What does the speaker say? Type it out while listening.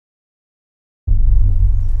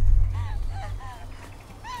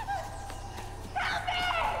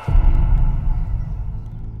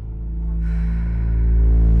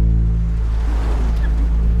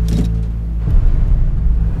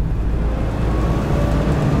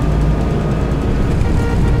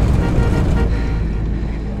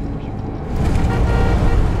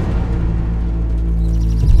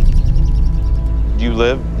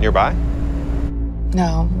Nearby?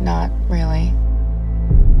 No, not really.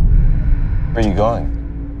 Where are you going?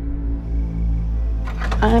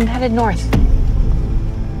 I'm headed north.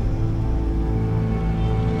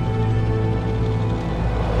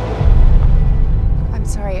 I'm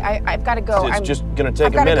sorry, I've got to go. It's just gonna take a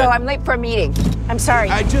minute. I've got to go, I'm late for a meeting. I'm sorry.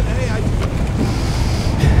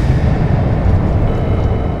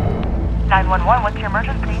 911, what's your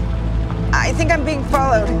emergency? I think I'm being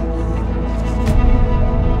followed.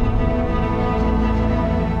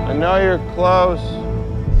 I know you're close.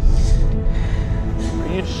 Are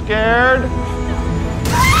you scared?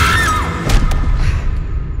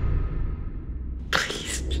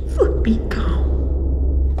 Please, just let me go.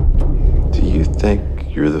 Do you think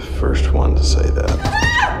you're the first one to say that?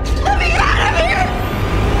 Let me get out of here!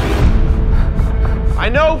 I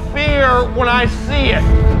know fear when I see it.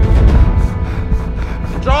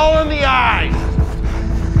 It's all in the eyes.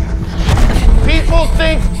 People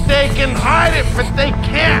think they can hide it, but they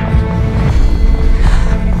can't.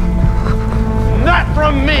 Not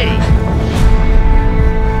from me.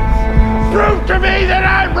 Prove to me that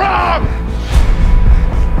I'm wrong.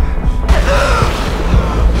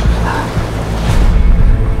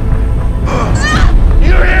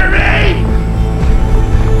 You hear me?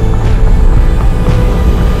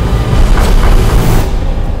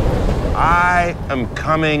 I am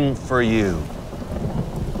coming for you.